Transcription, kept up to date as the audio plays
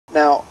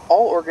Now,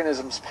 all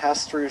organisms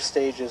pass through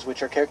stages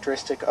which are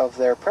characteristic of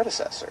their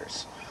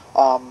predecessors.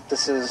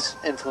 This is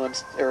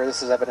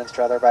evidenced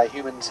rather by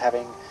humans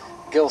having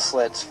gill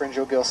slits,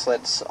 pharyngeal gill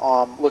slits,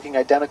 looking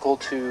identical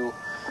to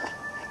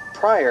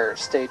prior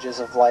stages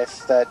of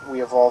life that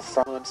we evolved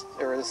from.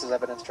 This is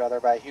evidenced rather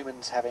by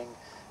humans having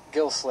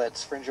gill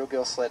slits, pharyngeal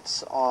gill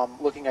slits,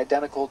 looking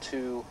identical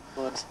to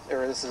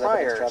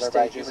prior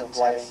stages of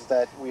life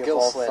that we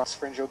evolved from.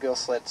 Pharyngeal gill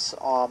slits,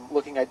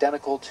 looking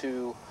identical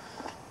to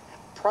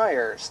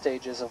prior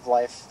stages of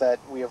life that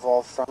we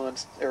evolved from.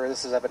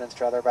 This is evidenced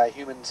rather by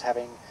humans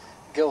having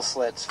gill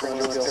slits,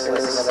 pharyngeal gill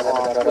slits,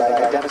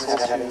 identical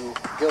to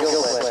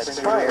gill slits,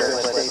 prior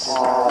stages,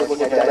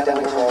 looking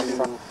identical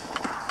to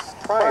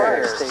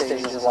prior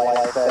stages of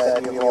life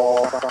that we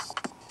evolved from.